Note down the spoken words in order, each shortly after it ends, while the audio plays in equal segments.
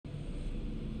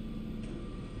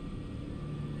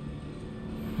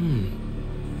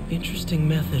Interesting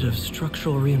method of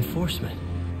structural reinforcement.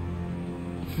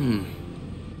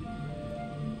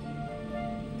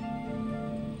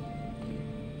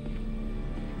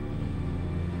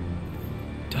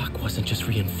 Doc wasn't just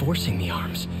reinforcing the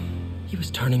arms. He was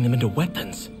turning them into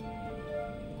weapons.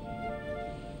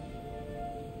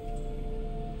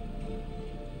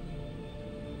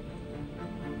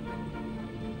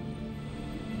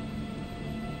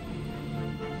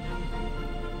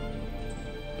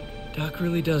 Doc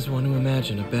really does want to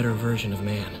imagine a better version of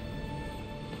man.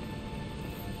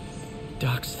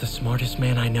 Doc's the smartest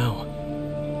man I know.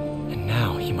 And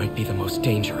now he might be the most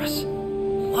dangerous.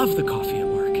 Love the coffee at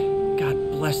work. God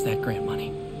bless that grant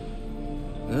money.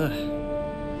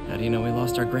 Ugh. How do you know we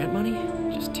lost our grant money?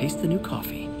 Just taste the new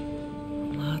coffee.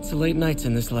 Lots of late nights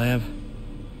in this lab.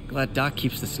 Glad Doc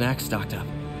keeps the snacks stocked up.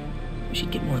 We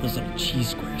should get more of those little cheese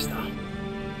squares, though.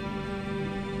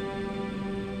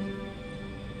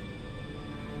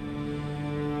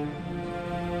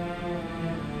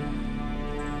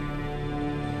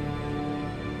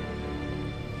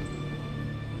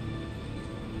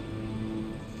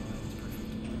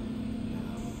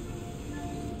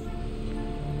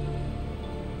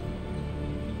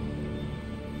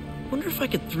 Wonder if I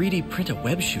could 3D print a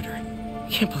web shooter.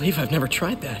 Can't believe I've never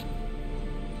tried that.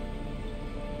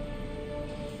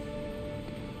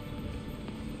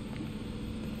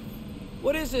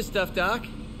 What is this stuff, Doc?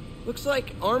 Looks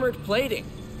like armored plating.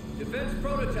 Defense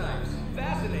prototypes.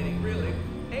 Fascinating, really.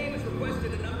 AIM has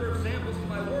requested a number of samples of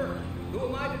my work. Who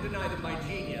am I to deny them my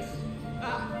genius?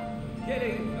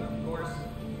 Kidding, of course.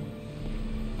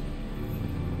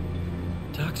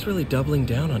 Doc's really doubling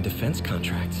down on defense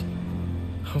contracts.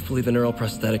 Hopefully the neural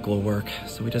prosthetic will work,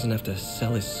 so he doesn't have to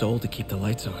sell his soul to keep the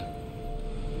lights on.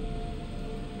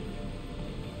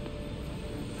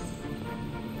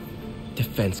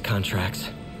 Defense contracts.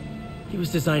 He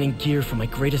was designing gear for my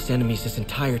greatest enemies this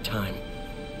entire time.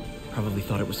 Probably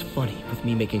thought it was funny, with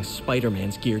me making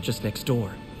Spider-Man's gear just next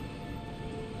door.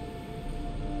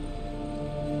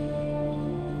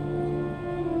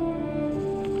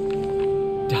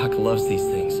 Doc loves these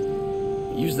things.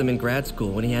 He used them in grad school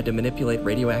when he had to manipulate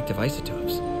radioactive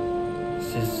isotopes.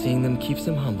 Says seeing them keeps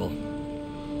him humble.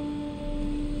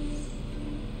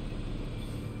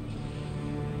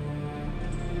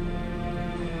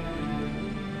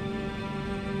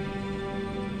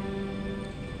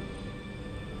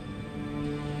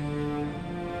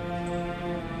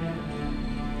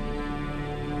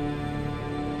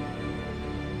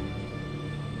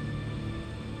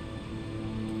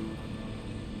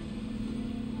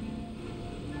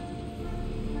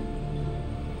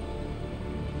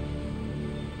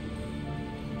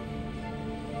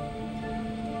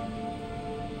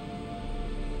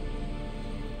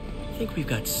 I think we've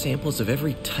got samples of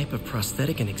every type of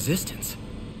prosthetic in existence.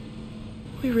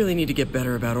 We really need to get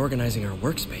better about organizing our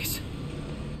workspace.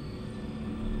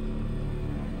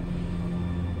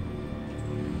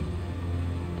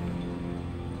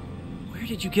 Where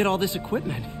did you get all this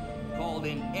equipment? Called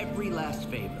in every last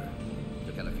favor.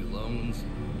 Took out a few loans.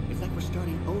 It's like we're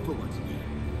starting over once again.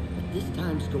 But this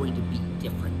time's going to be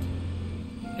different.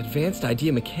 Advanced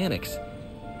idea mechanics.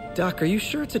 Doc, are you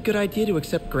sure it's a good idea to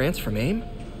accept grants from AIM?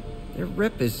 Their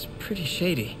rep is pretty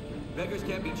shady. Beggars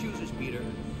can't be choosers, Peter.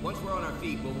 Once we're on our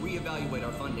feet, we'll reevaluate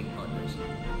our funding partners.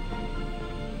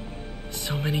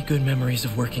 So many good memories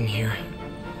of working here.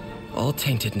 All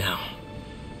tainted now.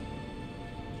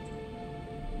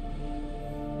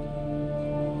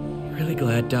 Really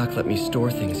glad Doc let me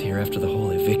store things here after the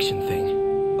whole eviction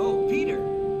thing. Oh, Peter!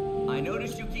 I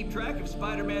noticed you keep track of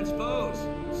Spider-Man's foes.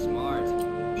 Smart.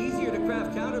 Easier to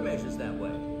craft countermeasures that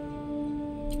way.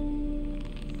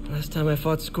 Last time I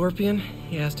fought Scorpion,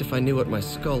 he asked if I knew what my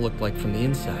skull looked like from the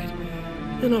inside,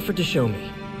 then offered to show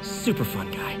me. Super fun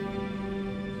guy.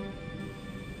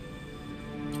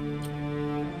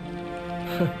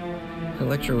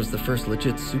 Electro was the first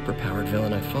legit super-powered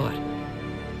villain I fought.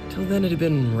 Till then it had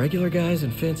been regular guys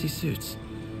in fancy suits.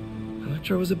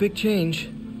 Electro was a big change.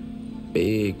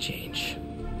 Big change.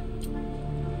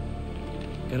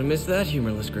 Gonna miss that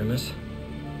humorless grimace.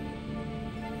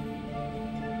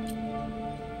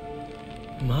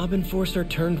 Mob enforcer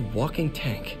turned walking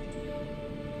tank.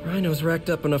 Rhino's racked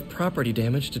up enough property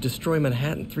damage to destroy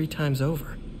Manhattan 3 times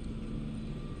over.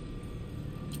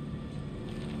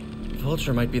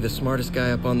 Vulture might be the smartest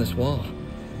guy up on this wall.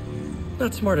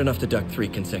 Not smart enough to duck 3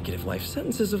 consecutive life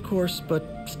sentences, of course,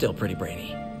 but still pretty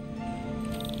brainy.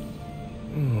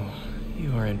 Ooh,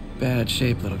 you are in bad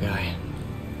shape, little guy.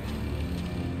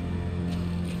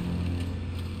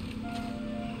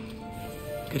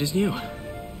 Good as new.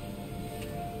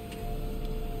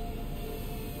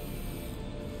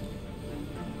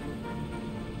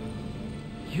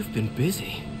 You've been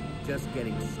busy. Just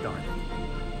getting started.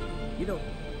 You know,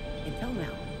 until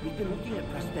now, we've been looking at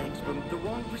prosthetics from the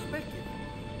wrong perspective.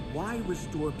 Why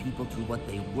restore people to what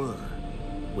they were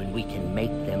when we can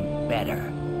make them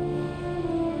better?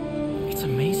 It's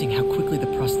amazing how quickly the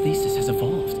prosthesis has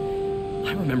evolved.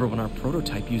 I remember when our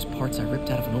prototype used parts I ripped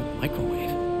out of an old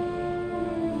microwave.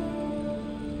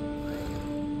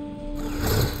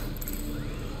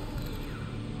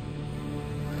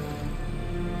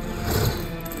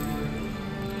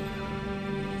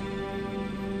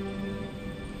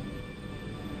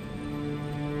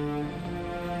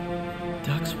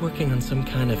 Doc's working on some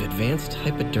kind of advanced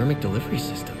hypodermic delivery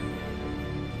system.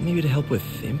 Maybe to help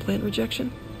with implant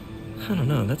rejection? I don't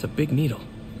know, that's a big needle.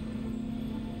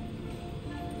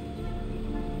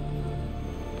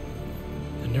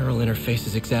 The neural interface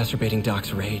is exacerbating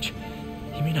Doc's rage.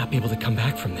 He may not be able to come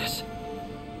back from this.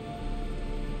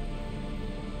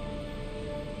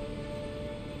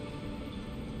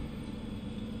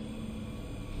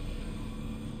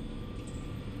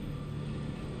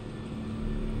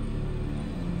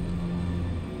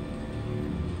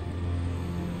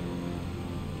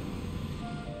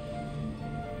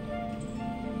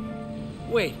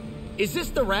 Wait, is this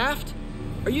the raft?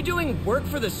 Are you doing work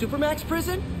for the Supermax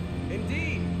prison?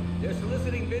 Indeed. They're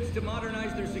soliciting bids to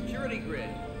modernize their security grid.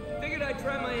 Figured I'd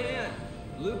try my hand.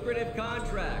 Lucrative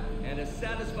contract, and a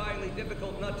satisfyingly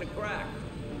difficult nut to crack.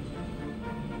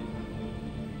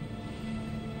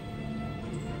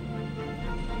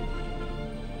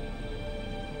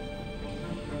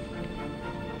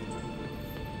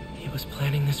 He was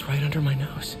planning this right under my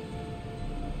nose.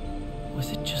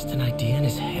 Was it just an idea in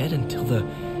his head until the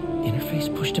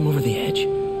interface pushed him over the edge?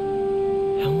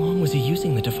 How long was he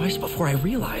using the device before I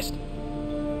realized?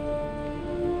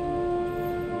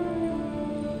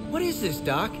 What is this,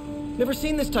 Doc? Never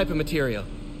seen this type of material.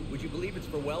 Would you believe it's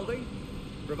for welding?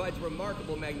 Provides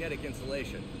remarkable magnetic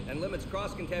insulation and limits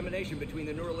cross-contamination between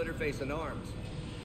the neural interface and arms.